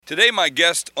Today, my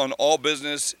guest on All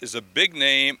Business is a big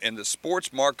name in the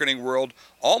sports marketing world,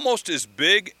 almost as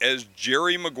big as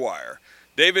Jerry Maguire.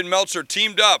 David Meltzer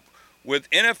teamed up with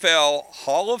NFL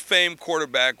Hall of Fame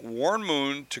quarterback Warren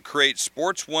Moon to create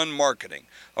Sports One Marketing,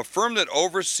 a firm that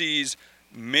oversees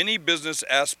many business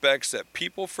aspects that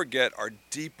people forget are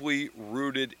deeply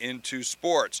rooted into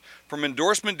sports. From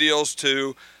endorsement deals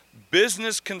to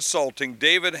business consulting,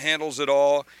 David handles it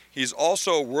all. He's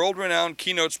also a world-renowned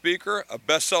keynote speaker, a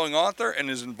best-selling author, and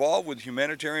is involved with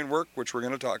humanitarian work, which we're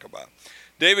going to talk about.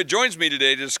 David joins me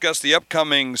today to discuss the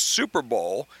upcoming Super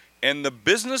Bowl and the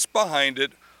business behind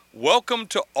it. Welcome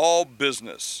to All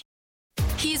Business.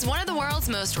 He's one of the world's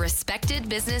most respected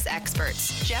business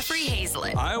experts, Jeffrey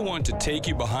Hayzlett. I want to take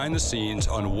you behind the scenes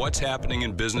on what's happening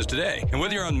in business today. And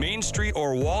whether you're on Main Street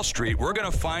or Wall Street, we're going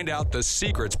to find out the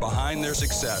secrets behind their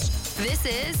success. This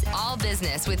is All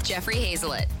Business with Jeffrey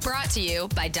Hayzlett, brought to you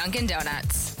by Dunkin'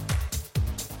 Donuts.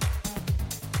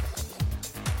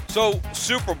 So,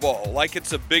 Super Bowl, like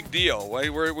it's a big deal. We're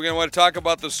going to want to talk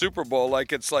about the Super Bowl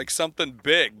like it's like something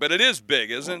big. But it is big,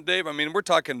 isn't it, Dave? I mean, we're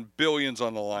talking billions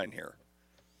on the line here.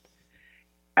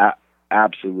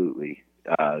 Absolutely.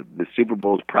 The Super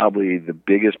Bowl is probably the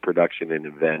biggest production and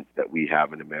event that we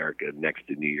have in America next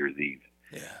to New Year's Eve.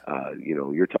 Yeah.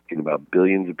 You're talking about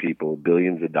billions of people,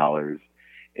 billions of dollars,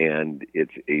 and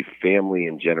it's a family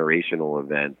and generational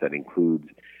event that includes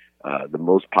the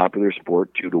most popular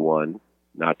sport, 2-to-1,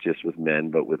 not just with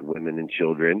men, but with women and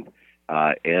children.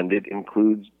 And it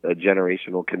includes a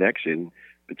generational connection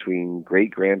between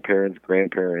great-grandparents,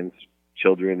 grandparents,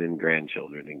 children and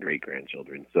grandchildren and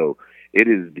great-grandchildren. So it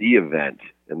is the event,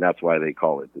 and that's why they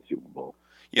call it the Super Bowl.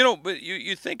 But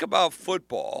you think about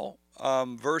football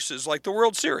versus like the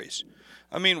World Series.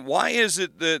 I mean, why is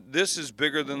it that this is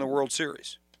bigger than the World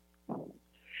Series?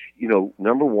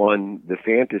 Number one, the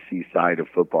fantasy side of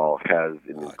football has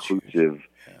an inclusive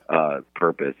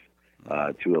purpose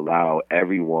to allow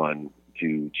everyone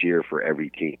to cheer for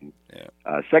every team.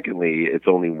 Yeah. Secondly, it's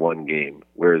only one game,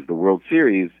 whereas the World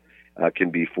Series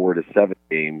can be 4 to 7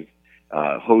 games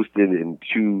hosted in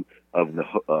two of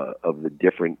the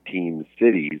different teams'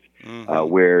 cities,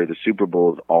 where the Super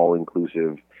Bowl is all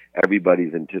inclusive.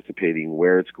 Everybody's anticipating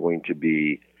where it's going to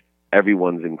be.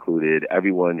 Everyone's included.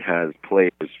 Everyone has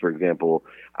players. For example,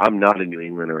 I'm not a New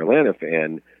England or Atlanta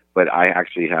fan, but I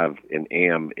actually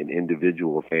am an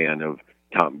individual fan of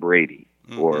Tom Brady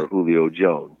or Julio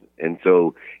Jones. And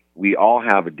so we all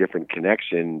have a different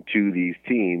connection to these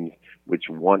teams, which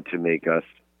want to make us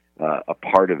a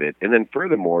part of it. And then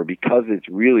furthermore, because it's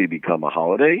really become a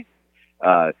holiday,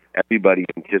 everybody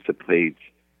anticipates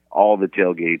all the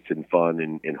tailgates and fun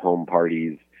and home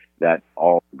parties that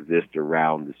all exist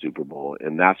around the Super Bowl.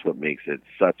 And that's what makes it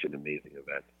such an amazing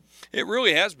event. It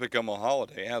really has become a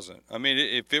holiday, hasn't it? I mean,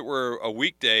 if it were a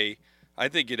weekday, I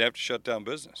think you'd have to shut down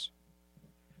business.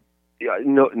 Yeah,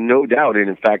 no doubt. And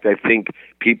in fact, I think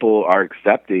people are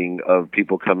accepting of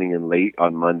people coming in late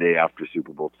on Monday after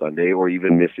Super Bowl Sunday, or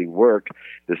even missing work,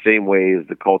 the same way as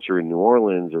the culture in New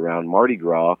Orleans around Mardi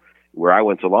Gras, where I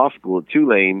went to law school at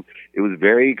Tulane. It was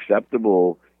very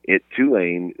acceptable at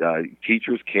Tulane.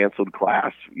 Teachers canceled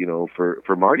class,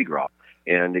 for Mardi Gras,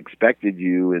 and expected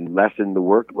you and lessened the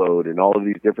workload and all of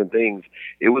these different things.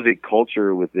 It was a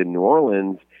culture within New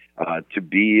Orleans to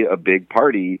be a big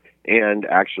party and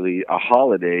actually a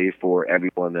holiday for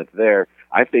everyone that's there.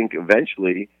 I think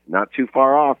eventually, not too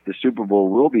far off, the Super Bowl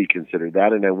will be considered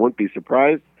that, and I wouldn't be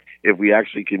surprised if we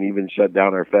actually can even shut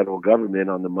down our federal government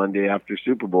on the Monday after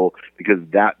Super Bowl, because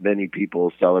that many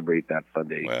people celebrate that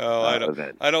Sunday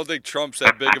event. I don't think Trump's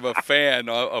that big of a fan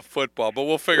of football, but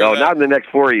we'll figure that out. No, not in the next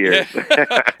 4 years.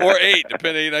 Or 8,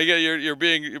 depending. You're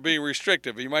being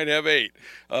restrictive. He might have 8.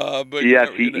 But yes,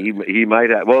 he might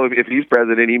have. Well, if he's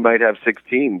president, he might have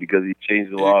 16 because he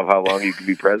changed the law of how long you can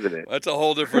be president. That's a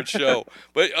whole different show.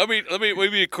 But I mean, let me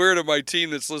be clear to my team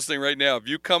that's listening right now. If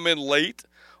you come in late,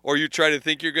 or you try to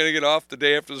think you're going to get off the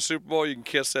day after the Super Bowl, you can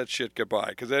kiss that shit goodbye,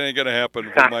 because that ain't going to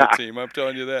happen for my team. I'm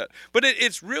telling you that. But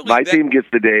it's really my team gets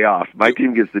the day off. My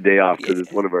team gets the day off because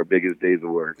it's one of our biggest days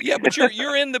of work. Yeah, but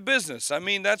you're in the business. I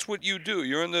mean, that's what you do.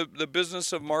 You're in the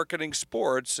business of marketing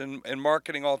sports and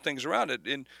marketing all things around it.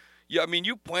 And yeah, I mean,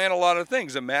 you plan a lot of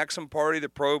things. The Maxim Party, the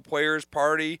Pro Players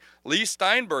Party, Lee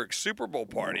Steinberg's Super Bowl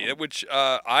Party, which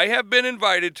I have been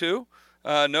invited to.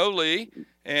 No Lee.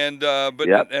 But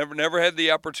yep. never had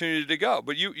the opportunity to go.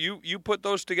 But you put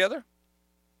those together?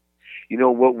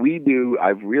 What we do,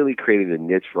 I've really created a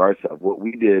niche for ourselves. What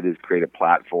we did is create a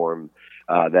platform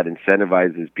that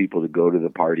incentivizes people to go to the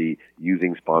party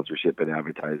using sponsorship and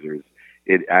advertisers.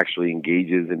 It actually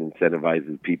engages and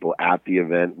incentivizes people at the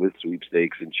event with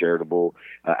sweepstakes and charitable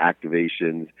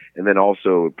activations, and then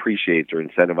also appreciates or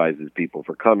incentivizes people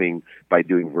for coming by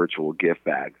doing virtual gift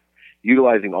bags.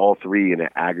 Utilizing all three in an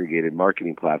aggregated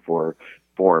marketing platform,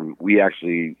 we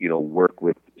actually, work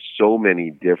with so many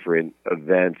different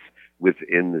events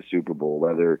within the Super Bowl,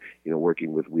 whether,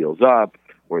 working with Wheels Up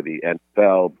or the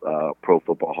NFL, Pro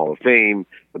Football Hall of Fame,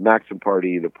 the Maxim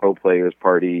Party, the Pro Players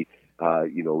Party.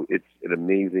 It's an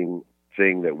amazing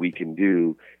thing that we can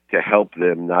do to help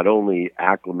them not only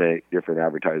acclimate different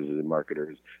advertisers and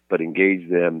marketers, but engage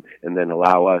them and then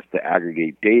allow us to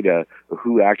aggregate data of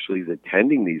who actually is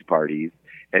attending these parties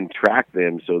and track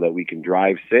them so that we can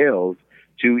drive sales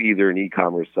to either an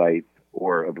e-commerce site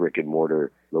or a brick and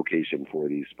mortar location for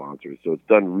these sponsors. So it's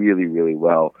done really, really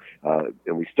well.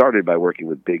 And we started by working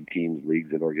with big teams,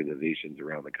 leagues, and organizations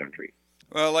around the country.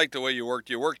 Well, I like the way you worked.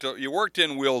 You worked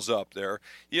in Wheels Up there,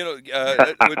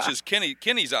 which is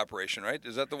Kenny's operation, right?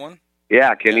 Is that the one?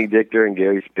 Yeah, Kenny Dichter and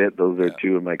Gary Spitt. Those are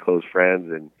two of my close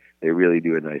friends, and they really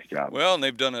do a nice job. Well, and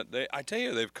they've done it. I tell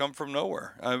you, they've come from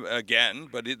nowhere again,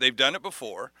 but they've done it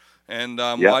before. And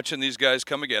I'm watching these guys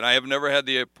come again. I have never had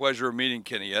the pleasure of meeting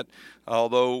Kenny yet,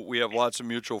 although we have lots of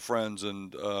mutual friends,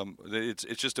 and it's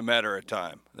just a matter of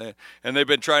time. They've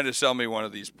been trying to sell me one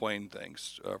of these plane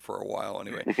things for a while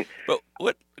anyway.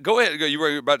 But go ahead. You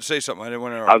were about to say something. I didn't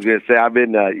want to interrupt. I was going to say, I've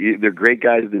been. They're great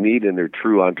guys to meet, and they're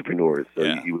true entrepreneurs, so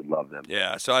you would love them.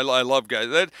 Yeah, so I love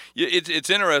guys. It's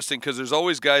interesting because there's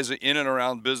always guys in and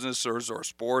around business or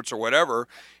sports or whatever,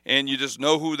 and you just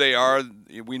know who they are.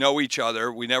 We know each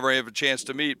other. We never have a chance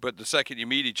to meet, but the second you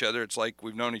meet each other, it's like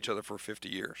we've known each other for 50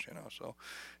 years, So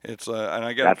it's and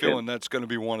I got a feeling that's going to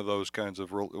be one of those kinds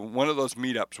of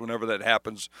meetups whenever that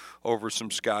happens over some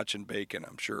scotch and bacon,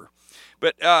 I'm sure.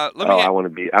 But I want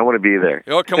to be there.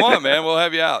 Oh, come on, man, we'll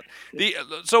have you out.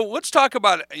 So let's talk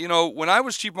about when I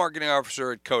was chief marketing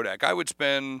officer at Kodak, I would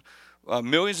spend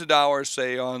millions of dollars,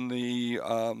 say, on the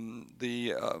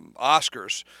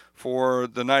Oscars for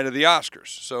the night of the Oscars,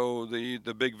 so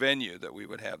the big venue that we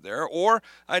would have there. Or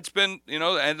I'd spend,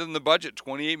 and in the budget,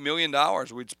 $28 million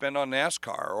we'd spend on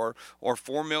NASCAR, or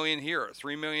 $4 million here,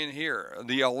 $3 million here.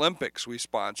 The Olympics we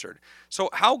sponsored. So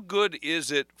how good is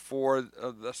it for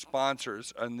the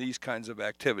sponsors on these kinds of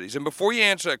activities? And before you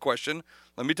answer that question,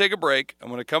 let me take a break. I'm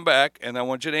going to come back, and I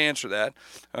want you to answer that.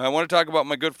 I want to talk about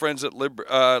my good friends at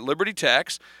Liberty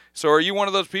Tax. So are you one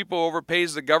of those people who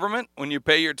overpays the government when you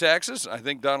pay your taxes? I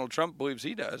think Donald Trump believes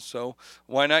he does. So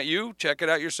why not you? Check it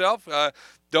out yourself.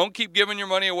 Don't keep giving your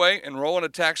money away. Enroll in a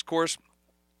tax course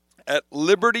at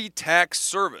Liberty Tax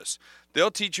Service.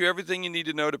 They'll teach you everything you need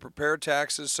to know to prepare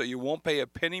taxes so you won't pay a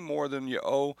penny more than you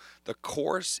owe. The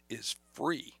course is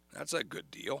free. That's a good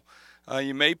deal.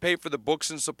 You may pay for the books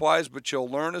and supplies, but you'll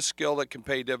learn a skill that can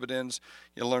pay dividends.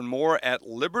 You'll learn more at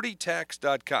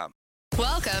libertytax.com.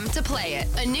 Welcome to Play It,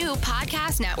 a new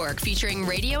podcast network featuring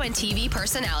radio and TV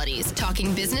personalities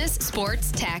talking business,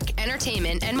 sports, tech,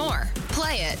 entertainment, and more.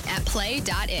 Play it at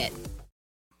play.it.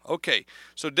 Okay,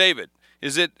 so David,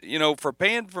 is it, for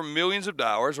paying for millions of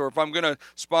dollars, or if I'm going to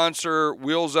sponsor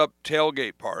Wheels Up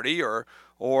tailgate party, or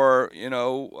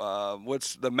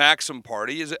what's the Maxim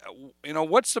party? Is it,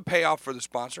 what's the payoff for the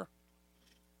sponsor?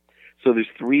 So there's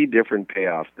three different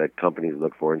payoffs that companies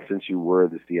look for. And since you were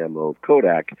the CMO of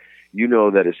Kodak, you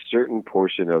know that a certain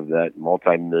portion of that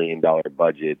multi-million-dollar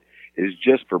budget is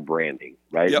just for branding,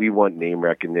 right? Yep. We want name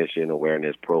recognition,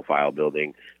 awareness, profile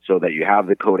building, so that you have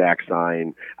the Kodak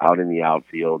sign out in the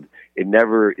outfield. It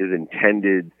never is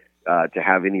intended to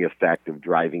have any effect of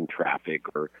driving traffic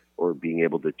or being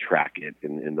able to track it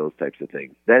and those types of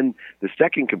things. Then the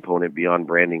second component beyond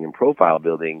branding and profile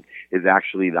building is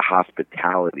actually the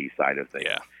hospitality side of things.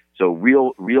 Yeah. So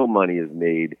real money is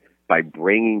made by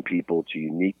bringing people to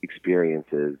unique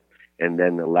experiences and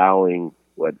then allowing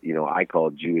what I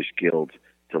call Jewish guilt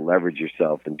to leverage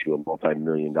yourself into a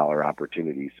multi-million-dollar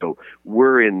opportunity. So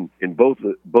we're in both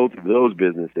of those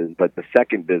businesses, but the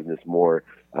second business more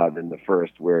than the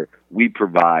first, where we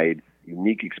provide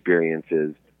unique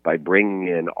experiences by bringing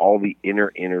in all the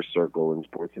inner circle in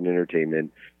sports and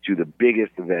entertainment to the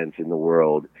biggest events in the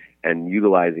world and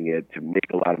utilizing it to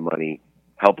make a lot of money,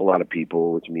 help a lot of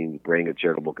people, which means bring a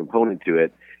charitable component to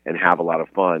it and have a lot of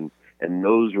fun. And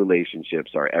those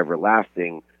relationships are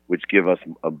everlasting, which give us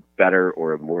a better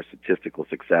or a more statistical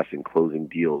success in closing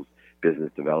deals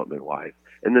business development-wise.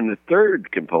 And then the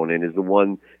third component is the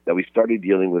one that we started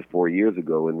dealing with 4 years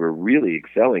ago and we're really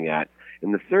excelling at.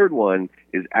 And the third one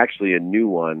is actually a new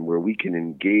one where we can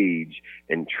engage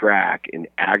and track and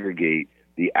aggregate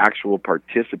the actual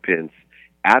participants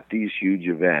at these huge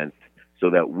events so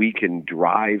that we can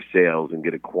drive sales and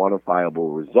get a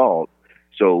quantifiable result.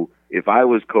 So if I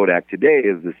was Kodak today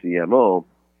as the CMO,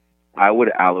 I would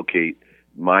allocate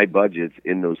my budgets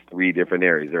in those three different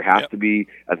areas. There has to be,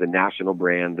 as a national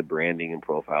brand, the branding and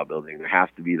profile building. There has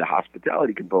to be the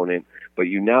hospitality component, but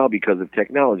you now, because of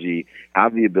technology,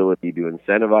 have the ability to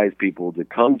incentivize people to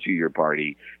come to your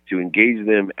party, to engage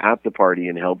them at the party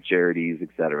and help charities,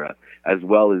 etc., as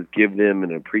well as give them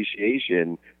an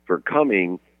appreciation for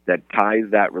coming that ties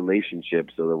that relationship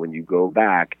so that when you go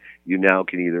back, you now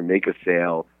can either make a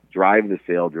sale, drive the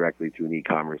sale directly to an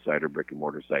e-commerce site or brick and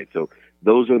mortar site. So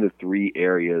those are the three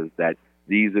areas that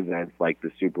these events like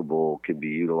the Super Bowl can be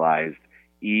utilized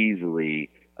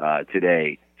easily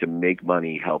today to make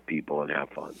money, help people, and have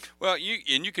fun. Well,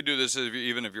 you could do this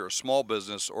even if you're a small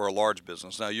business or a large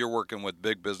business. Now, you're working with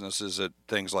big businesses at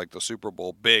things like the Super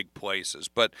Bowl, big places.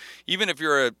 But even if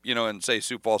you're in, say,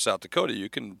 Sioux Falls, South Dakota, you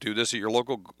can do this at your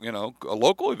local,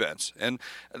 local events. And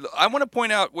I want to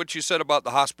point out what you said about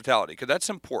the hospitality, because that's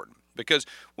important. Because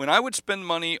when I would spend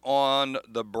money on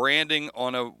the branding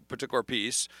on a particular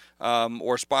piece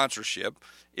or sponsorship,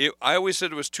 I always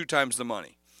said it was 2 times the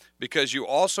money. Because you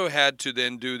also had to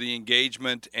then do the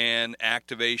engagement and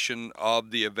activation of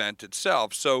the event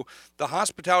itself. So the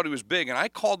hospitality was big, and I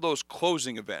called those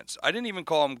closing events. I didn't even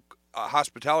call them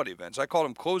hospitality events. I called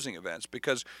them closing events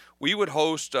because we would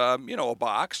host, a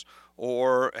box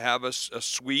or have a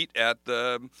suite at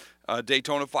the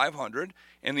Daytona 500,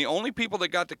 and the only people that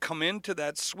got to come into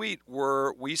that suite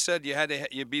were, we said you had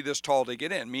to be this tall to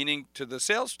get in, meaning to the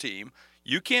sales team,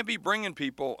 you can't be bringing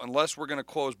people unless we're going to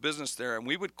close business there. And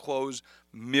we would close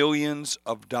millions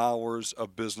of dollars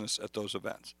of business at those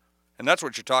events. And that's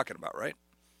what you're talking about, right?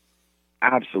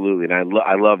 Absolutely. And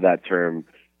I love that term,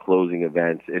 closing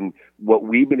events. And what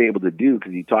we've been able to do,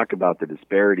 because you talk about the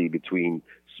disparity between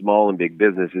small and big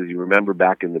businesses, you remember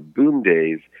back in the boom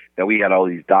days that we had all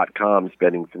these .coms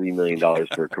spending $3 million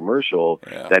for a commercial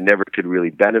that never could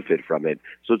really benefit from it.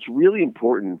 So it's really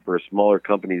important for smaller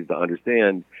companies to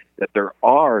understand that there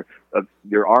are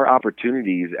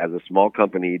opportunities as a small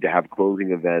company to have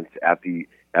closing events at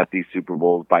these Super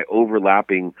Bowls by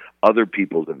overlapping other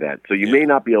people's events. So you may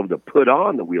not be able to put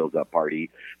on the Wheels Up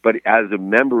party, but as a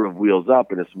member of Wheels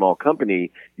Up in a small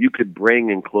company, you could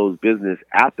bring and close business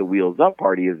at the Wheels Up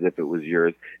party as if it was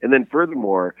yours. And then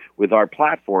furthermore, with our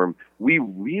platform, we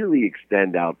really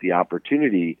extend out the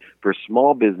opportunity for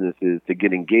small businesses to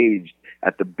get engaged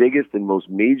at the biggest and most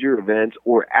major events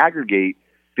or aggregate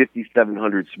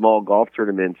 5,700 small golf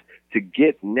tournaments to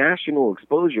get national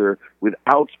exposure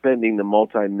without spending the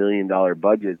multi-million-dollar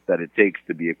budgets that it takes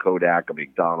to be a Kodak, a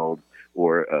McDonald's,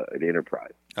 or an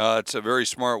enterprise. It's a very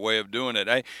smart way of doing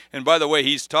it. And by the way,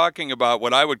 he's talking about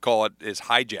what I would call it is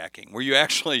hijacking, where you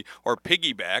actually, or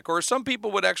piggyback, or some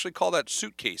people would actually call that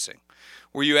suitcasing,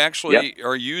 where you actually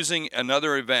are using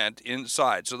another event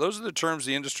inside. So those are the terms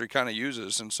the industry kind of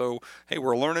uses. And so, hey,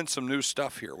 we're learning some new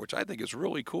stuff here, which I think is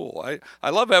really cool. I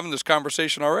love having this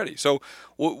conversation already. So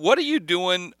what are you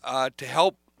doing to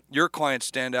help your clients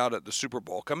stand out at the Super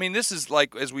Bowl? I mean, this is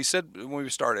like, as we said when we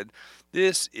started,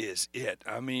 this is it.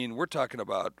 I mean, we're talking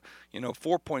about,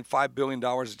 $4.5 billion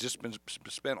has just been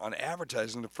spent on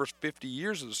advertising the first 50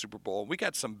 years of the Super Bowl. We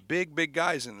got some big, big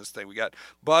guys in this thing. We got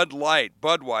Bud Light,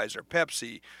 Budweiser,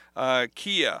 Pepsi,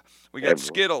 Kia. We got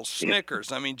Skittles,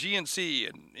 Snickers. I mean, GNC,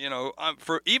 and,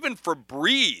 for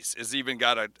Breeze has even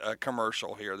got a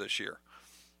commercial here this year.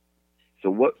 So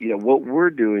what we're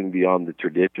doing beyond the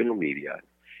traditional media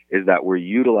is that we're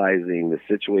utilizing the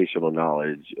situational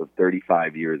knowledge of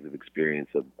 35 years of experience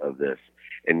of this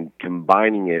and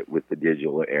combining it with the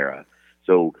digital era.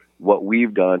 So what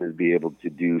we've done is be able to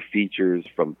do features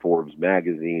from Forbes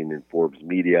magazine and Forbes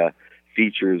Media,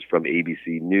 features from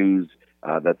ABC News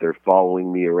that they're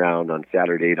following me around on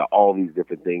Saturday, to all these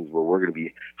different things where we're going to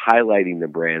be highlighting the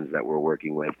brands that we're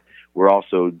working with. We're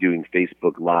also doing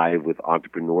Facebook Live with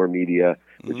Entrepreneur Media,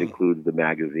 which includes the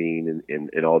magazine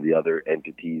and all the other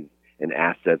entities and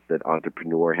assets that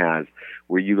Entrepreneur has.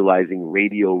 We're utilizing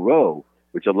Radio Row,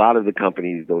 which a lot of the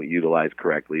companies don't utilize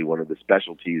correctly. One of the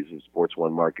specialties of Sports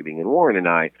One Marketing and Warren and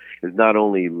I is not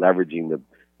only leveraging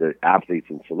the athletes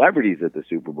and celebrities at the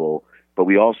Super Bowl, but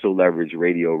we also leverage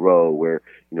Radio Row, where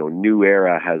New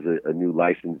Era has a new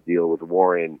license deal with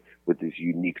Warren with this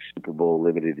unique Super Bowl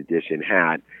limited edition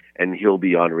hat, and he'll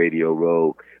be on Radio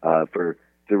Row for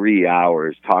 3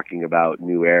 hours talking about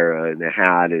New Era and the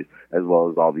hat, as well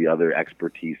as all the other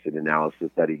expertise and analysis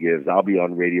that he gives. I'll be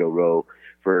on Radio Row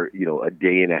for a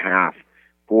day and a half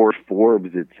for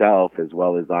Forbes itself, as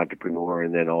well as Entrepreneur,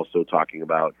 and then also talking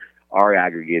about our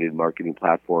aggregated marketing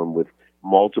platform with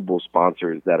multiple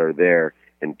sponsors that are there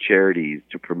and charities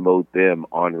to promote them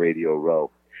on Radio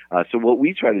Row. So what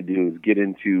we try to do is get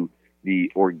into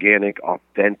the organic,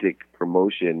 authentic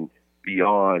promotion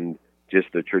beyond just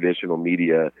the traditional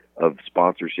media of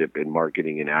sponsorship and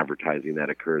marketing and advertising that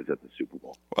occurs at the Super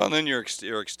Bowl. Well, and then you're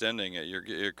extending it.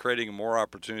 You're creating more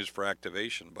opportunities for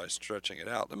activation by stretching it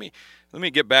out. Let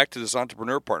me get back to this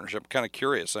entrepreneur partnership. I'm kind of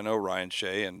curious. I know Ryan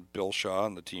Shea and Bill Shaw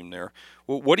and the team there.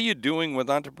 Well, what are you doing with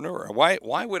Entrepreneur?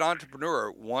 Why would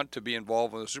Entrepreneur want to be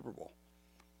involved in the Super Bowl?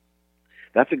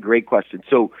 That's a great question.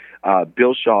 So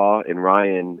Bill Shaw and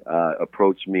Ryan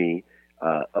approached me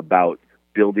about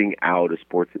building out a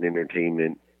sports and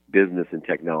entertainment business and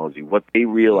technology. What they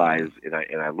realize, and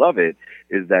I love it,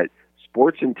 is that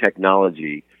sports and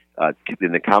technology,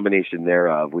 in the combination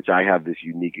thereof, which I have this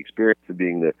unique experience of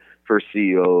being the first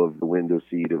CEO of the Windows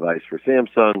CE device for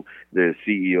Samsung, the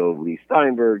CEO of Lee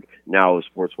Steinberg, now of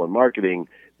Sports One Marketing,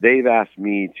 they've asked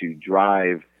me to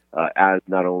drive as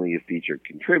not only a featured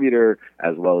contributor,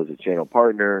 as well as a channel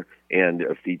partner and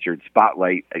a featured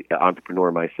spotlight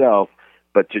entrepreneur myself,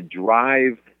 but to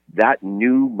drive that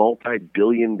new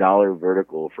multi-billion-dollar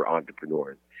vertical for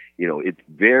entrepreneurs. You know, it's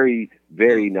very,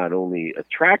 very not only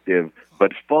attractive,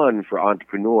 but fun for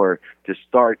entrepreneur to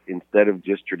start, instead of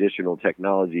just traditional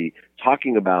technology,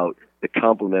 talking about the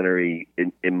complementary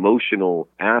and emotional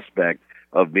aspect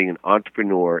of being an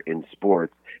entrepreneur in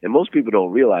sports. And most people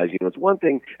don't realize, it's one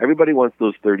thing, everybody wants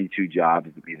those 32 jobs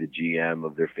to be the GM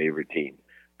of their favorite team.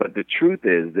 But the truth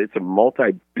is, it's a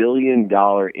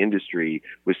multi-billion-dollar industry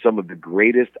with some of the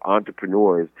greatest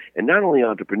entrepreneurs, and not only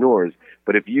entrepreneurs,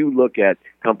 but if you look at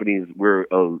companies, we're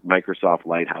a Microsoft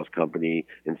Lighthouse company,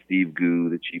 and Steve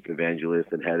Gu, the chief evangelist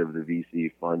and head of the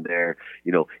VC fund there,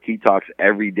 he talks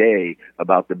every day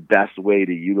about the best way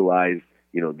to utilize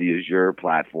the Azure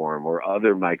platform or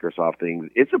other Microsoft things.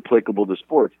 It's applicable to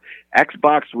sports.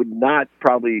 Xbox would not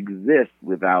probably exist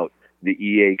without the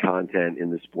EA content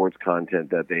and the sports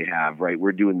content that they have, right?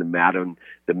 We're doing the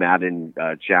Madden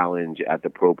challenge at the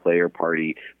Pro Player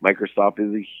Party. Microsoft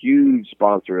is a huge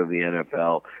sponsor of the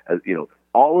NFL.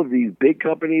 All of these big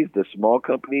companies, the small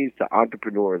companies, to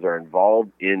entrepreneurs are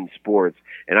involved in sports.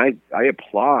 And I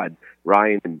applaud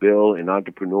Ryan and Bill and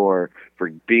Entrepreneur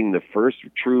for being the first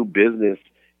true business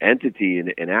entity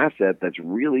and an asset that's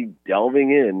really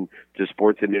delving in to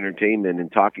sports and entertainment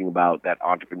and talking about that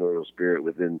entrepreneurial spirit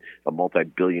within a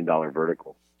multi-billion-dollar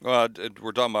vertical. Well,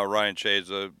 we're talking about Ryan Shea.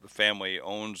 The family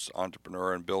owns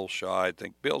Entrepreneur, and Bill Shaw. I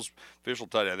think Bill's official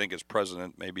title, is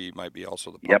president. Maybe he might be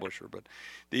also the publisher. Yep.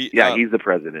 But he's the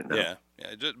president now.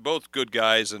 Yeah, both good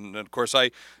guys. And of course,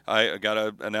 I got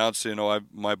to announce,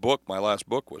 my last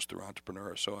book was through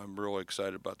Entrepreneur, so I'm really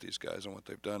excited about these guys and what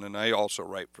they've done. And I also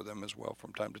write for them as well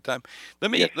from time to time. Let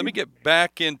me get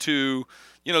back into,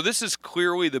 this is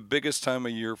clearly the biggest time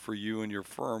of year for you and your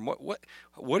firm.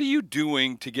 What are you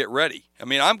doing to get ready?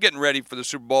 I'm getting ready for the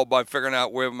Super Bowl by figuring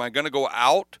out, where am I going to go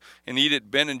out and eat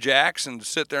at Ben and Jack's and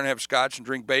sit there and have scotch and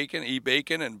drink bacon, eat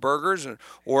bacon and burgers,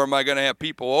 or am I going to have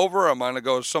people over? Am I going to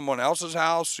go to someone else's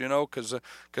house? Because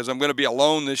I'm going to be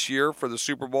alone this year for the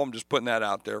Super Bowl. I'm just putting that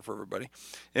out there for everybody.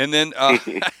 And then,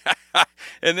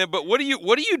 but what are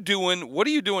you doing? What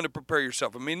are you doing to prepare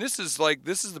yourself? This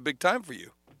is the big time for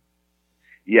you.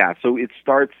 Yeah, so it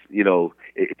starts,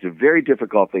 it's a very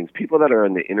difficult thing. People that are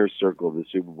in the inner circle of the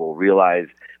Super Bowl realize,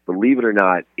 believe it or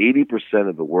not, 80%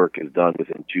 of the work is done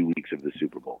within 2 weeks of the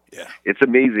Super Bowl. Yeah. It's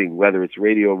amazing, whether it's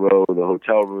Radio Row, the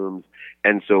hotel rooms.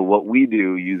 And so what we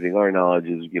do using our knowledge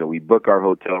is, we book our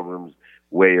hotel rooms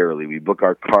way early. We book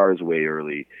our cars way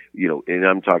early, and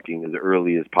I'm talking as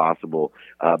early as possible.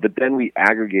 But then we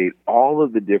aggregate all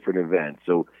of the different events.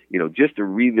 So, just to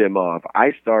read them off,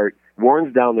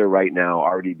 Warren's down there right now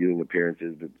already doing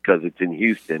appearances because it's in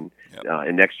Houston,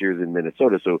 and next year's in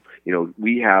Minnesota. So,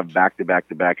 we have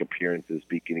back-to-back appearances,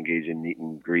 speaking, engaging, meet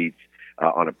and greets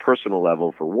on a personal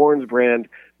level for Warren's brand.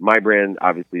 My brand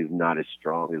obviously is not as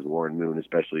strong as Warren Moon,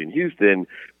 especially in Houston.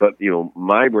 But,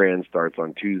 my brand starts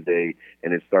on Tuesday,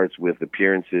 and it starts with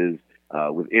appearances,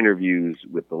 with interviews,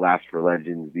 with the Last for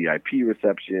Legends VIP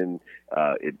reception.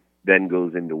 It then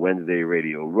goes into Wednesday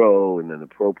Radio Row, and then the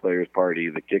Pro Players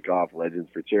Party, the kickoff, Legends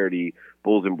for Charity,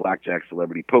 Bulls and Blackjack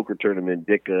Celebrity Poker Tournament,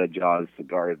 DICA, Jaws,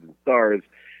 Cigars and Stars,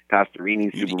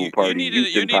 Pastorini Super Bowl Party, you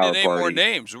need to name more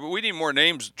names. We need more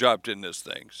names dropped in this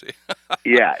thing.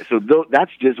 Yeah, so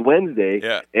that's just Wednesday.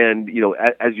 Yeah. And,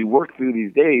 as you work through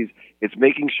these days, it's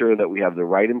making sure that we have the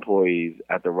right employees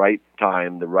at the right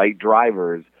time, the right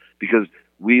drivers, because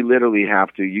we literally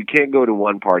have to. You can't go to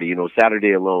one party.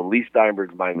 Saturday alone. Lee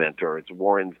Steinberg's my mentor. It's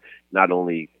Warren's not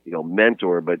only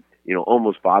mentor, but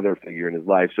almost father figure in his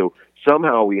life. So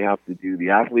somehow we have to do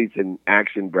the Athletes in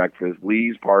Action breakfast,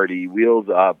 Lee's party, Wheels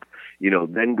Up,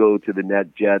 then go to the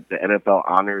NetJet, the NFL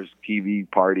Honors TV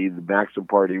party, the Maxim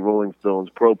party, Rolling Stones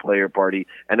Pro Player party,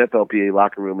 NFLPA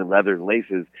locker room, and Leather and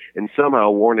Laces. And somehow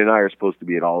Warren and I are supposed to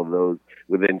be at all of those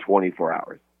within 24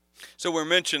 hours. So we're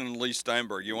mentioning Lee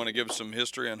Steinberg. You want to give some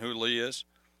history on who Lee is?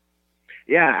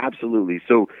 Yeah, absolutely.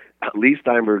 So Lee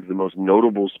Steinberg is the most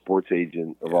notable sports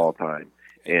agent of all time.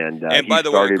 And by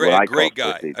the way, a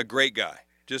great guy.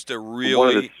 Just a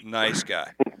really nice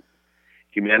guy.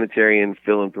 Humanitarian,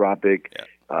 philanthropic,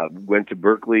 went to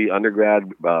Berkeley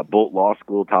undergrad, Bolt Law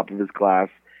School, top of his class.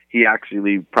 He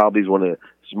actually probably is one of the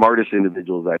smartest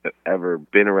individuals I've ever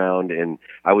been around, and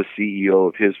I was CEO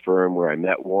of his firm where I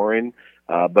met Warren.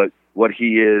 But what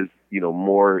he is,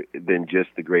 more than just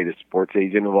the greatest sports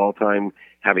agent of all time,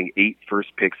 having 8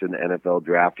 first picks in the NFL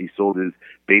draft. He sold his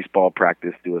baseball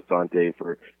practice to Asante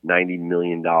for $90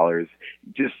 million.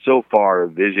 Just so far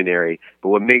visionary. But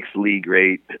what makes Lee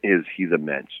great is he's a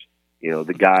mensch.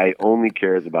 The guy only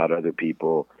cares about other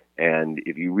people. And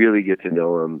if you really get to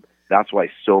know him, that's why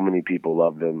so many people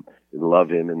love him.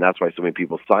 And that's why so many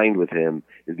people signed with him,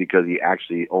 is because he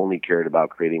actually only cared about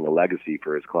creating a legacy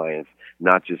for his clients,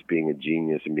 not just being a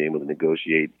genius and being able to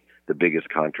negotiate the biggest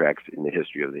contracts in the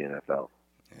history of the NFL.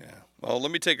 Yeah. Well,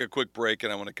 let me take a quick break,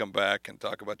 and I want to come back and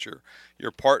talk about your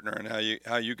partner and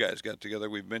how you guys got together.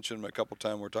 We've mentioned him a couple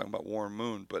times. We're talking about Warren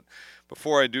Moon, but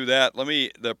before I do that,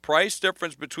 the price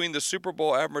difference between the Super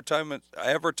Bowl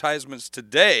advertisements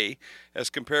today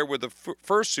as compared with the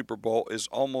first Super Bowl is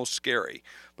almost scary.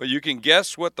 But you can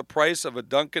guess what the price of a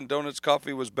Dunkin' Donuts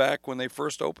coffee was back when they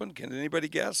first opened. Can anybody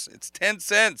guess? It's 10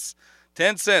 cents.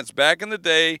 10 cents. Back in the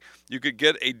day, you could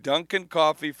get a Dunkin'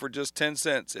 coffee for just 10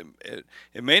 cents. It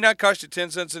may not cost you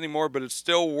 10 cents anymore, but it's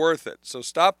still worth it. So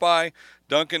stop by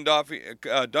Dunkin'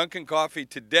 Coffee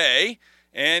today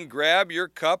and grab your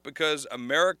cup, because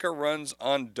America runs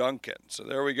on Dunkin'. So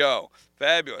there we go.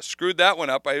 Fabulous. Screwed that one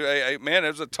up. Man,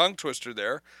 there's a tongue twister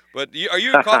there. But are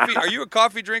you a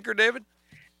coffee drinker, David?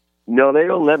 No, they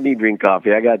don't let me drink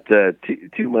coffee. I got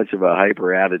too much of a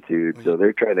hyper attitude, so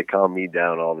they're trying to calm me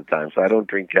down all the time. So I don't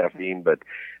drink caffeine, but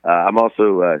I'm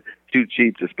also too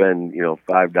cheap to spend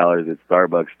 $5 at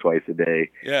Starbucks twice a day.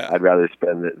 Yeah, I'd rather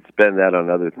spend that on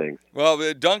other things.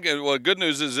 Well, Dunkin'. Well, good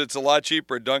news is it's a lot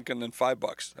cheaper at Dunkin' than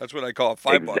 $5. That's what I call it.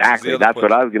 $5. Exactly. That's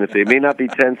what I was going to say. It may not be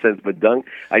 10 cents, but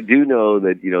I do know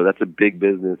that that's a big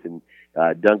business, and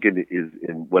Dunkin' is,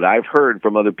 in what I've heard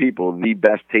from other people, the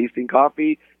best tasting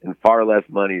coffee and far less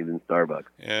money than Starbucks.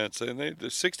 Yeah, it's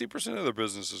 60% of their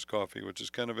business is coffee, which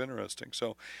is kind of interesting.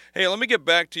 So, hey, let me get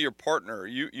back to your partner.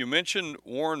 You mentioned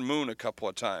Warren Moon a couple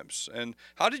of times, and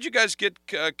how did you guys get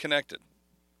connected?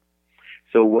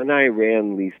 So when I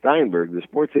ran Lee Steinberg, the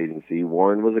sports agency,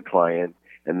 Warren was a client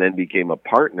and then became a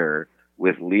partner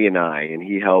with Lee and I, and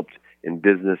he helped in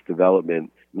business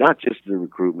development, not just the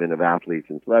recruitment of athletes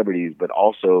and celebrities, but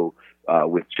also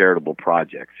with charitable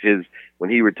projects. When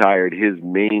he retired, his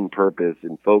main purpose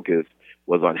and focus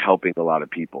was on helping a lot of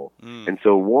people. And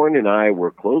so Warren and I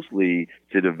worked closely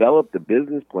to develop the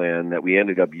business plan that we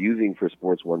ended up using for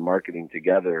Sports One marketing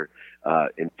together,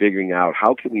 in figuring out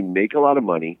how can we make a lot of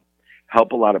money,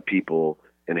 help a lot of people,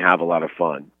 and have a lot of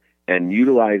fun. And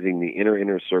utilizing the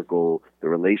inner circle, the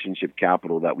relationship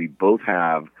capital that we both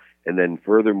have, and then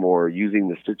furthermore, using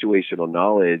the situational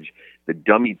knowledge, the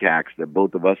dummy tax that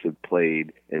both of us have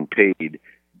played and paid,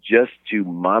 just to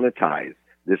monetize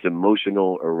this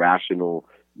emotional, irrational,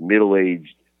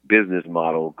 middle-aged business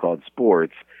model called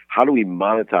sports. How do we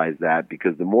monetize that?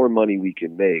 Because the more money we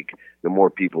can make, the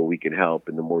more people we can help,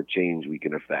 and the more change we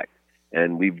can affect.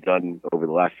 And we've done, over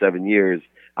the last 7 years,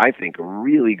 I think, a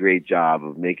really great job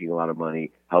of making a lot of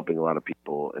money, helping a lot of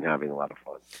people, and having a lot of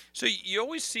fun. So you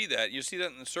always see that. You see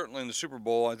that certainly in the Super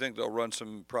Bowl. I think they'll run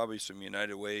probably some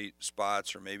United Way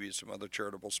spots, or maybe some other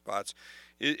charitable spots.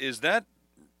 Is that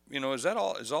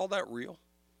all? Is all that real?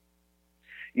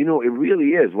 It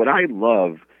really is. What I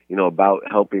love, about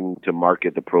helping to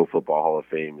market the Pro Football Hall of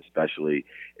Fame especially,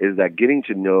 is that getting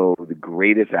to know the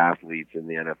greatest athletes in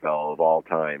the NFL of all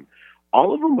time,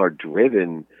 all of them are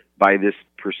driven by this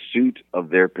pursuit of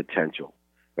their potential,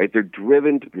 right? They're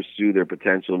driven to pursue their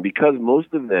potential. And because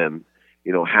most of them,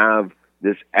 have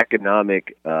this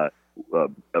economic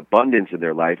abundance in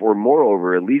their life, or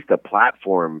moreover, at least a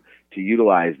platform to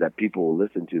utilize that people will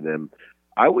listen to them,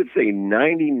 I would say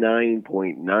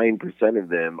 99.9% of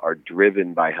them are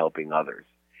driven by helping others.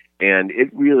 And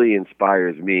it really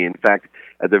inspires me. In fact,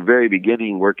 at the very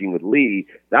beginning, working with Lee,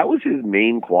 that was his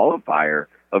main qualifier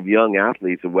of young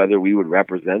athletes, of whether we would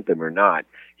represent them or not.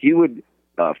 He would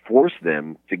force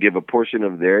them to give a portion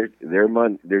of their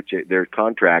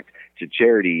contract to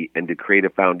charity and to create a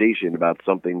foundation about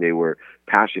something they were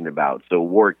passionate about. So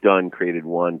Work Done created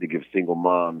one to give single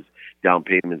moms down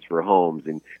payments for homes,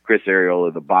 and Chris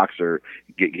Arreola, the boxer,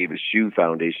 gave a shoe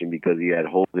foundation because he had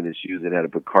holes in his shoes and had to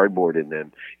put cardboard in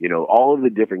them. All of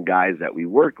the different guys that we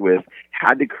worked with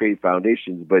had to create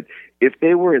foundations, but if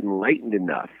they were enlightened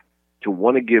enough to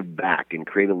want to give back and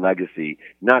create a legacy,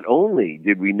 not only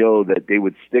did we know that they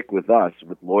would stick with us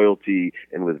with loyalty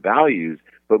and with values,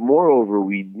 but moreover,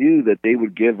 we knew that they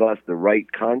would give us the right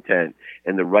content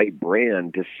and the right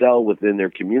brand to sell within their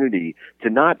community to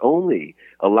not only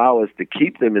allow us to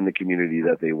keep them in the community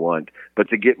that they want, but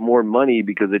to get more money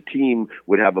because a team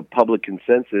would have a public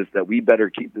consensus that we better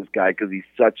keep this guy because he's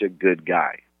such a good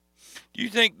guy. Do you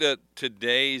think that in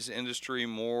today's industry,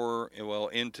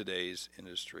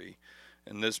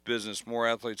 in this business, more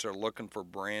athletes are looking for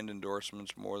brand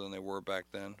endorsements more than they were back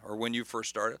then, or when you first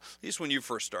started? At least when you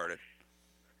first started.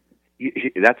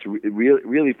 That's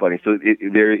really funny. So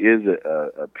there is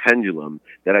a pendulum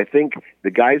that I think the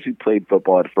guys who played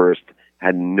football at first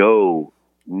had no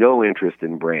interest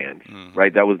in brand,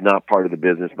 right? That was not part of the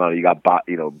business model. You got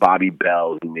Bobby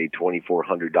Bell, who made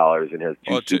 $2,400 and has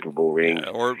two Super Bowl rings.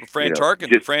 Yeah, or Fran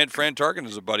Tarkin. Fran Tarkin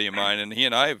is a buddy of mine, and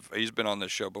he's been on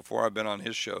this show before. I've been on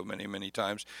his show many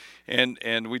times,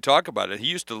 and we talk about it. He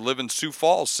used to live in Sioux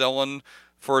Falls selling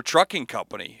for a trucking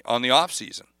company on the off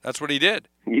season. That's what he did.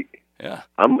 Yeah.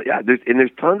 There's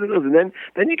tons of those, and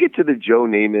then you get to the Joe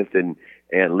Namath and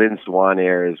Lynn Swan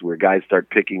eras where guys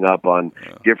start picking up on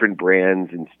different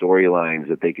brands and storylines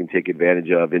that they can take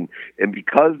advantage of, and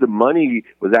because the money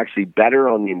was actually better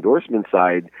on the endorsement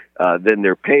side than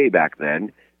their pay back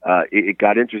then, it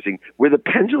got interesting. Where the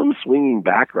pendulum's swinging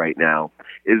back right now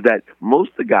is that most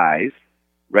of the guys,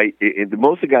 right,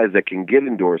 most of the guys that can get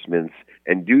endorsements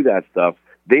and do that stuff,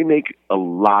 they make a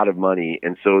lot of money,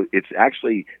 and so it's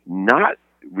actually not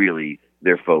really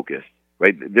their focus,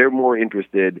 right? They're more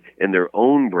interested in their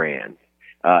own brands,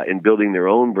 in building their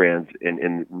own brands,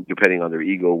 and depending on their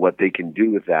ego, what they can do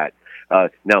with that.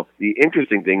 Now, the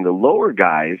interesting thing, the lower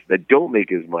guys that don't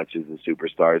make as much as the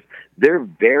superstars, they're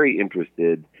very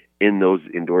interested in those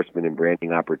endorsement and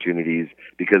branding opportunities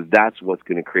because that's what's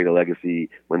going to create a legacy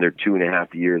when their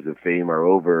 2.5 years of fame are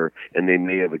over and they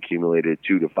may have accumulated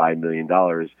 $2 to $5 million,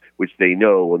 which they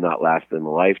know will not last them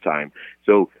a lifetime.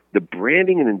 So the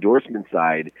branding and endorsement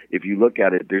side, if you look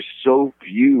at it, there's so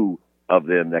few of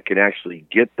them that can actually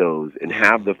get those and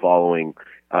have the following,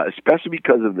 especially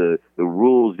because of the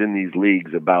rules in these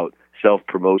leagues about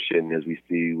self-promotion, as we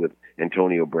see with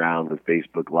Antonio Brown with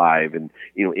Facebook Live, and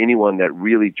anyone that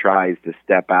really tries to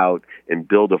step out and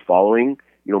build a following.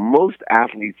 Most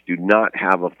athletes do not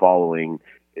have a following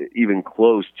even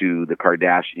close to the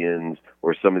Kardashians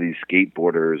or some of these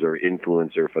skateboarders or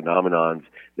influencer phenomenons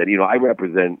that, I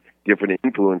represent different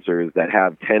influencers that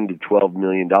have $10 to $12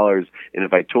 million. And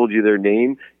if I told you their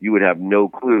name, you would have no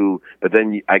clue. But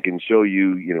then I can show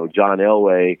you, John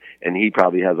Elway, and he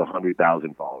probably has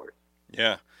 100,000 followers.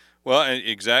 Yeah. Well,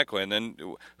 exactly. And then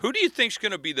who do you think is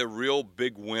going to be the real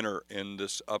big winner in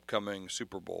this upcoming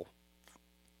Super Bowl?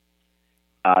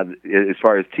 As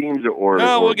far as teams or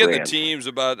we'll get brands? the teams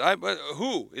about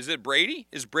who is it? Brady?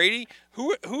 Is Brady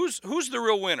who's the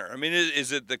real winner? I mean,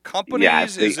 is it the companies? Yeah,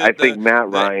 I think Matt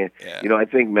Ryan. Yeah. I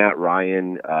think Matt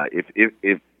Ryan.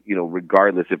 If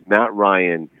regardless, if Matt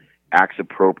Ryan acts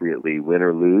appropriately, win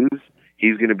or lose,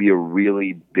 he's going to be a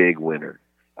really big winner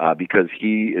because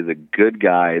he is a good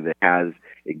guy that has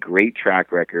a great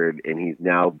track record, and he's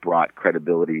now brought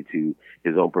credibility to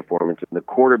his own performance. And the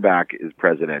quarterback is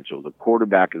presidential. The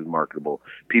quarterback is marketable.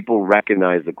 People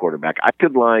recognize the quarterback. I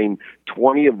could line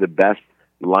 20 of the best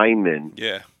linemen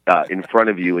in front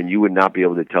of you, and you would not be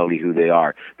able to tell me who they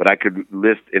are. But I could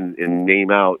list and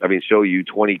show you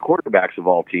 20 quarterbacks of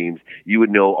all teams. You would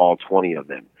know all 20 of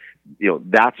them.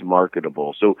 That's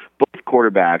marketable. So both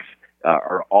quarterbacks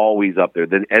are always up there.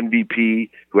 Then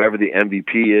MVP, whoever the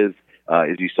MVP is,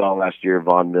 as you saw last year,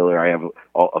 Von Miller. I have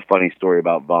a funny story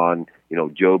about Von.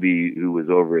 Joby, who was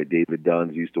over at David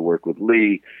Dunn's, used to work with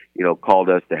Lee, called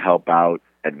us to help out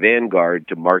at Vanguard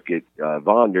to market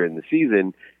Von during the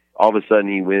season. All of a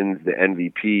sudden, he wins the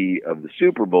MVP of the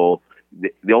Super Bowl.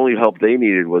 The only help they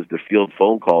needed was to field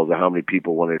phone calls of how many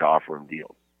people wanted to offer him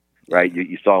deals. Right?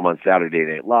 You saw him on Saturday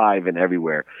Night Live and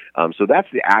everywhere. So that's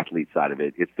the athlete side of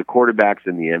it. It's the quarterbacks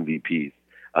and the MVPs.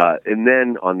 And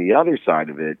then on the other side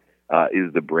of it,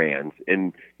 is the brands.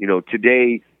 And,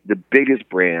 today the biggest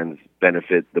brands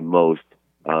benefit the most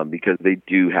because they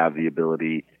do have the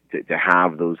ability to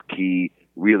have those key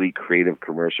really creative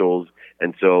commercials.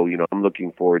 And so, I'm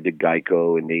looking forward to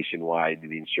Geico and Nationwide,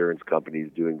 the insurance companies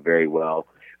doing very well.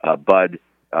 Bud,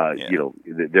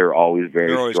 they're always very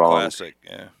They're always strong. Classic,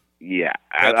 yeah. Yeah.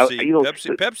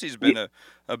 Pepsi's been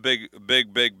a big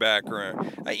backer.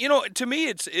 To me,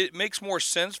 it makes more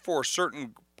sense for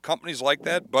certain companies like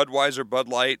that. Budweiser, Bud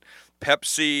Light,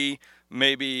 Pepsi,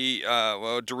 maybe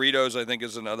Doritos, I think,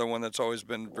 is another one that's always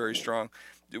been very strong.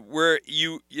 Where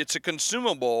it's a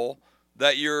consumable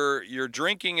that you're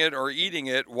drinking it or eating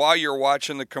it while you're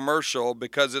watching the commercial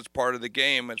because it's part of the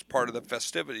game, it's part of the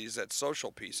festivities, that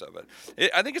social piece of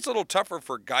it. I think it's a little tougher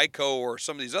for Geico or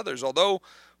some of these others, although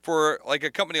for like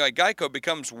a company like Geico, it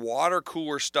becomes water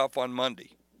cooler stuff on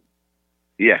Monday.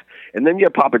 Yeah, and then you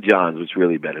have Papa John's, which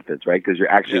really benefits, right? Because you're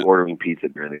actually ordering pizza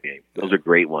during the game. Those are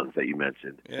great ones that you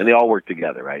mentioned, and they all work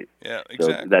together, right? Yeah,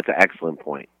 exactly. So that's an excellent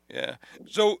point. Yeah.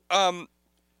 So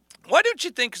why don't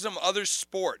you think some other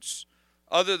sports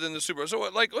other than the Super Bowl? So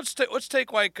let's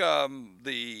take like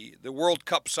the World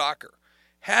Cup soccer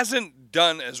hasn't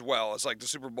done as well as like the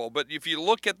Super Bowl, but if you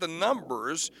look at the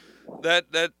numbers, that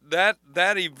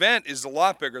event is a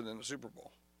lot bigger than the Super Bowl.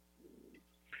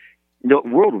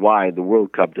 Worldwide, the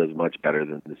World Cup does much better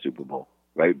than the Super Bowl,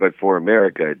 right? But for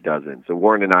America, it doesn't. So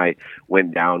Warren and I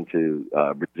went down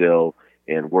to Brazil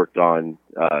and worked on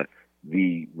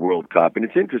the World Cup. And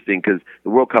it's interesting because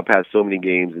the World Cup has so many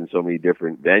games and so many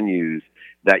different venues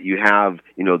that you have,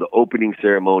 the opening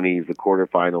ceremonies, the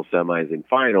quarterfinals, semis, and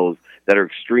finals that are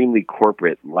extremely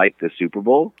corporate, like the Super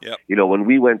Bowl. Yep. When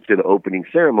we went to the opening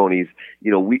ceremonies,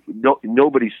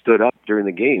 nobody stood up during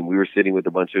the game. We were sitting with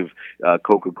a bunch of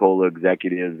Coca-Cola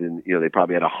executives, and they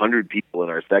probably had 100 people in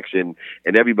our section,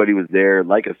 and everybody was there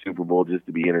like a Super Bowl just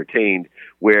to be entertained.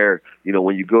 Where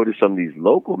when you go to some of these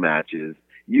local matches,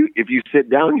 if you sit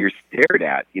down, you're stared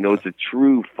at. It's a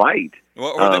true fight.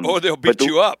 Or they'll beat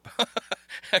you up.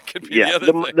 That could be the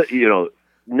other thing.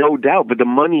 No doubt. But the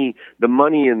money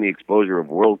and the exposure of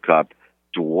World Cup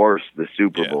dwarfs the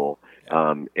Super Bowl.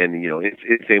 And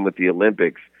it's same with the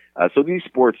Olympics. So these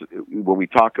sports, when we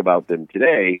talk about them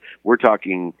today, we're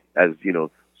talking as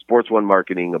Sports One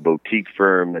Marketing, a boutique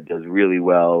firm that does really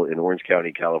well in Orange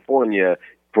County, California,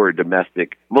 for a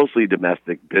mostly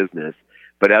domestic business.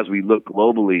 But as we look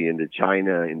globally into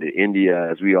China, into India,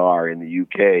 as we are in the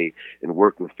UK, and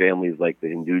work with families like the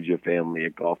Hinduja family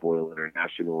at Gulf Oil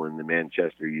International and the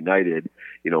Manchester United,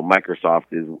 Microsoft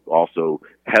is also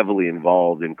heavily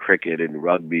involved in cricket and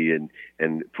rugby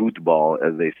and football,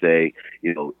 as they say.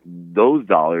 Those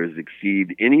dollars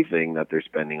exceed anything that they're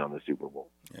spending on the Super Bowl.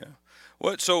 Yeah.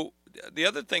 Well, so the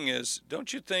other thing is,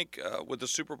 don't you think with the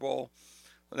Super Bowl,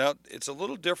 now, it's a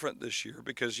little different this year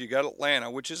because you got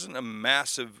Atlanta, which isn't a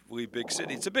massively big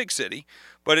city. It's a big city,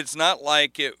 but it's not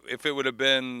like if it would have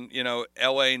been,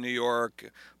 L.A., New York,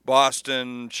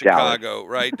 Boston, Chicago, Dallas.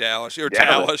 Right? Dallas, or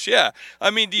Dallas, yeah. I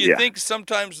mean, do you think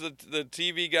sometimes the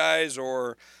TV guys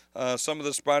or some of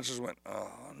the sponsors went,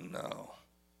 oh, no?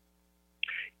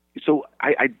 So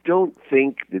I don't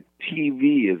think the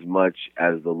TV as much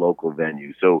as the local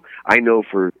venue. So I know,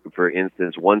 for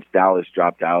instance, once Dallas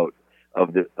dropped out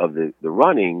of the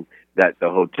running, that the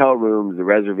hotel rooms, the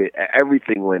reservation,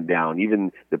 everything went down.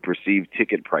 Even the perceived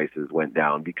ticket prices went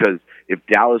down, because if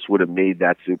Dallas would have made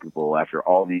that Super Bowl after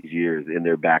all these years in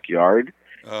their backyard,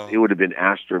 it would have been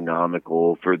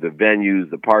astronomical for the venues,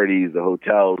 the parties, the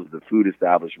hotels, the food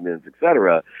establishments,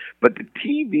 etc. But the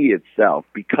TV itself,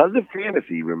 because of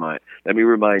fantasy, let me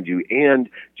remind you, and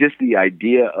just the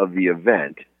idea of the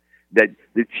event, that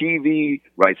the TV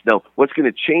rights. Now, what's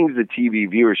going to change the TV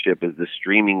viewership is the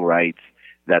streaming rights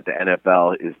that the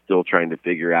NFL is still trying to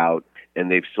figure out,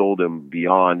 and they've sold them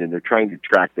beyond, and they're trying to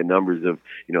track the numbers of,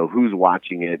 who's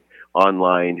watching it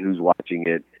online, who's watching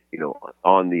it,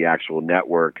 on the actual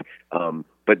network.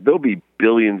 But there'll be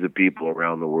billions of people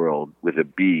around the world with a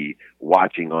B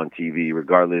watching on TV,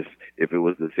 regardless if it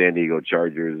was the San Diego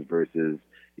Chargers versus,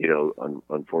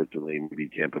 unfortunately, maybe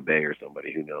Tampa Bay or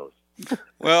somebody, who knows.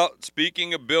 Well,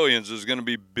 speaking of billions, there's going to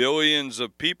be billions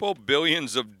of people,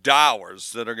 billions of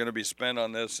dollars that are going to be spent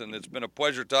on this, and it's been a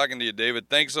pleasure talking to you, David.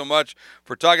 Thanks so much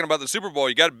for talking about the Super Bowl.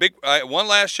 You got a big one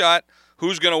last shot.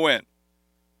 Who's going to win?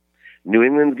 New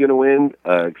England's going to win.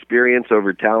 Experience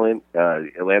over talent.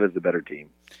 Atlanta's the better team.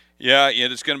 Yeah,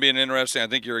 it's going to be an interesting. I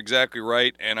think you're exactly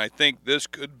right, and I think this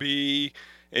could be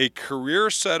a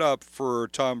career setup for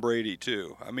Tom Brady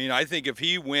too. I mean, I think if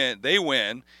they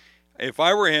win. If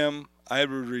I were him, I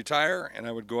would retire and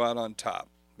I would go out on top.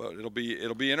 But it'll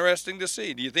be interesting to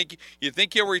see. Do you think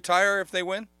he'll retire if they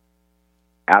win?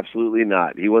 Absolutely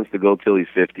not. He wants to go till he's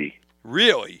 50.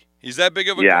 Really? He's that big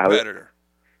of a competitor?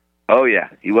 Oh, yeah.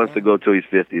 He wants to go till he's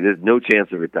 50. There's no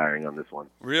chance of retiring on this one.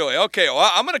 Really? Okay.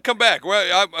 Well, I'm going to come back.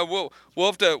 We'll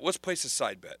have to. Let's place a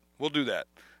side bet. We'll do that.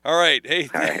 All right. Hey.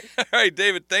 All right. All right,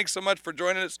 David. Thanks so much for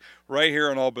joining us right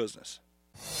here on All Business.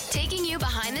 Taking you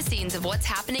behind the scenes of what's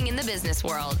happening in the business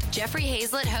world, Jeffrey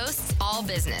Hazlett hosts All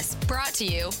Business, brought to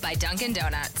you by Dunkin'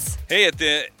 Donuts. Hey, at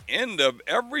the end of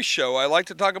every show, I like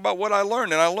to talk about what I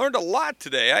learned, and I learned a lot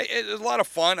today. It was a lot of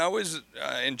fun. I always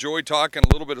enjoy talking a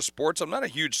little bit of sports. I'm not a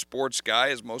huge sports guy,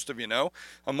 as most of you know.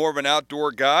 I'm more of an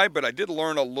outdoor guy, but I did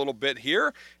learn a little bit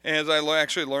here, and I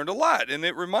actually learned a lot, and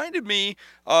it reminded me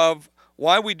of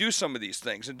why we do some of these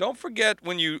things. And don't forget,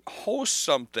 when you host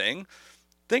something,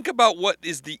 think about what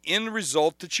is the end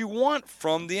result that you want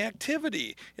from the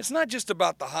activity. It's not just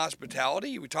about the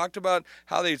hospitality. We talked about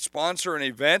how they sponsor an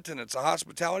event and it's a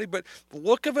hospitality, but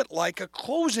look of it like a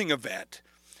closing event.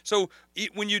 So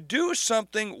when you do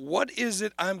something, what is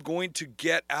it I'm going to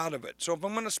get out of it? So if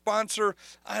I'm going to sponsor,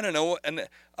 I don't know,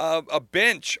 a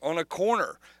bench on a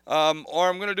corner, or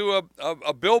I'm going to do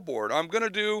a billboard, I'm going to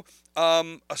do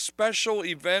a special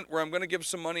event where I'm going to give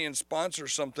some money and sponsor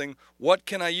something, what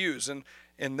can I use? And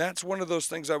that's one of those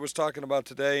things I was talking about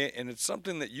today, and it's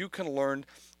something that you can learn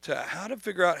to how to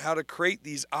figure out how to create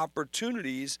these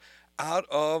opportunities out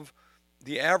of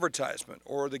the advertisement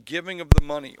or the giving of the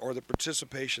money or the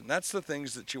participation. That's the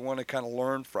things that you want to kind of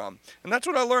learn from. And that's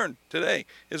what I learned today,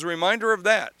 is a reminder of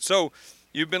that. So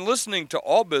you've been listening to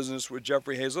All Business with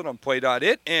Jeffrey Hazlett on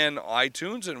Play.it and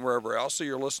iTunes and wherever else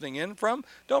you're listening in from.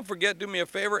 Don't forget, do me a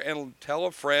favor and tell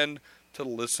a friend to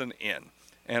listen in.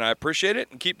 And I appreciate it.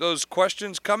 And keep those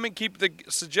questions coming. Keep the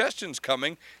suggestions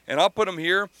coming. And I'll put them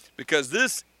here because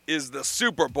this is the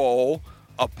Super Bowl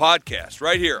of podcasts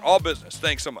right here. All Business.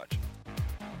 Thanks so much.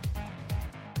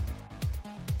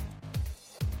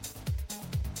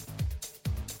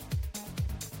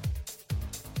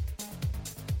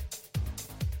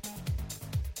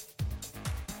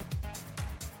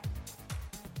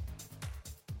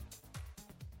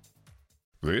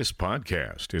 This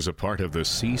podcast is a part of the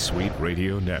C-Suite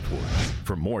Radio Network.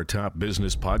 For more top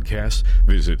business podcasts,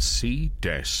 visit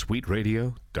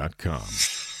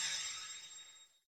c-suiteradio.com.